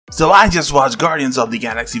So I just watched Guardians of the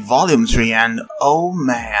Galaxy Volume 3 and oh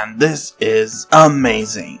man, this is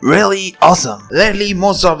amazing. Really awesome. Lately,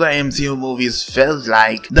 most of the MCU movies felt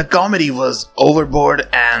like the comedy was overboard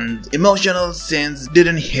and emotional scenes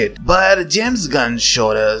didn't hit. But James Gunn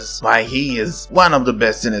showed us why he is one of the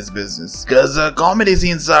best in his business. Cause the comedy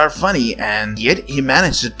scenes are funny and yet he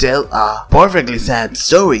managed to tell a perfectly sad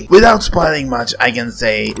story. Without spoiling much, I can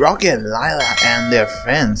say Rocket, Lila and their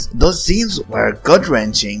friends, those scenes were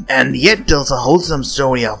gut-wrenching and yet tells a wholesome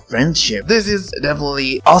story of friendship. This is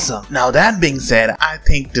definitely awesome. Now that being said, I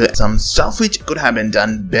think there's some stuff which could have been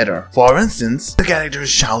done better. For instance, the character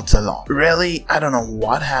shouts a lot. Really, I don't know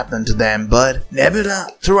what happened to them, but Nebula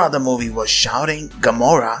throughout the movie was shouting,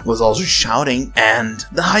 Gamora was also shouting, and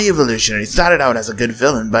the High Evolutionary started out as a good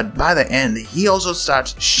villain, but by the end he also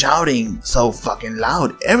starts shouting so fucking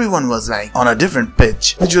loud. Everyone was like on a different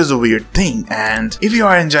pitch, which was a weird thing. And if you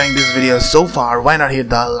are enjoying this video so far, why not hit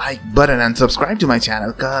the like button and subscribe to my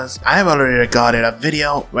channel, cause I have already recorded a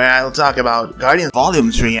video where I'll talk about Guardians Volume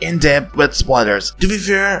 3 in depth with spoilers. To be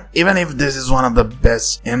fair, even if this is one of the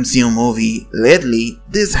best MCU movie lately,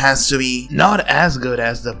 this has to be not as good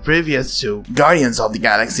as the previous two Guardians of the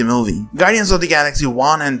Galaxy movie. Guardians of the Galaxy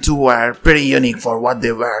 1 and 2 were pretty unique for what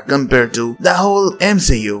they were compared to the whole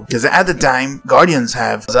MCU, cause at the time Guardians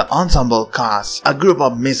have the ensemble cast, a group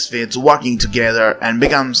of misfits working together and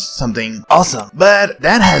becomes something awesome. But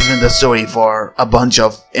that has been the story for a bunch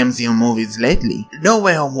of MCU movies lately. No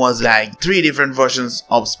Way Home was like 3 different versions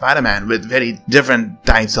of Spider-Man with very different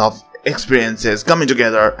types of experiences coming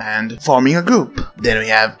together and forming a group. Then we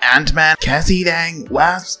have Ant-Man, Cassie Lang,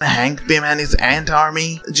 Wasp, Hank Pym and his Ant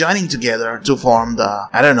Army joining together to form the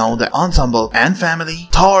ensemble Ant Family.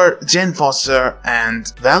 Thor, Jane Foster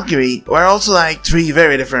and Valkyrie were also like 3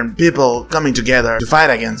 very different people coming together to fight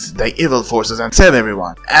against the evil forces and save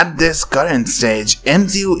everyone. At this current stage,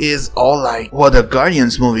 MCU is all like what the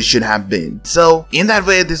Guardians movie should have been. So in that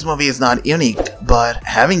way, this movie is not unique, but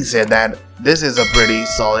having said that, this is a pretty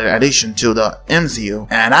solid addition to the MCU,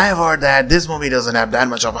 and I have heard that this movie doesn't have that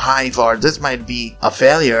much of a hype or this might be a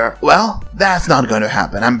failure. Well, that's not going to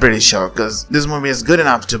happen, I'm pretty sure, because this movie is good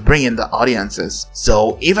enough to bring in the audiences.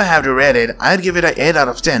 So if I have to rate it, I'd give it an 8 out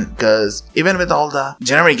of 10, because even with all the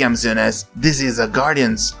generic MCU-ness, this is a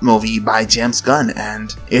Guardians movie by James Gunn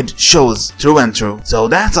and it shows through and through. So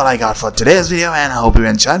that's all I got for today's video, and I hope you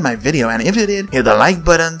enjoyed my video, and if you did, hit the like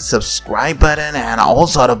button, subscribe button and all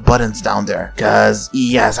sort of buttons down there. Cause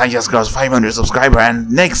yes, I just crossed 500 subscribers and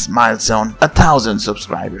next milestone 1,000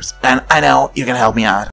 subscribers, and I know you can help me out.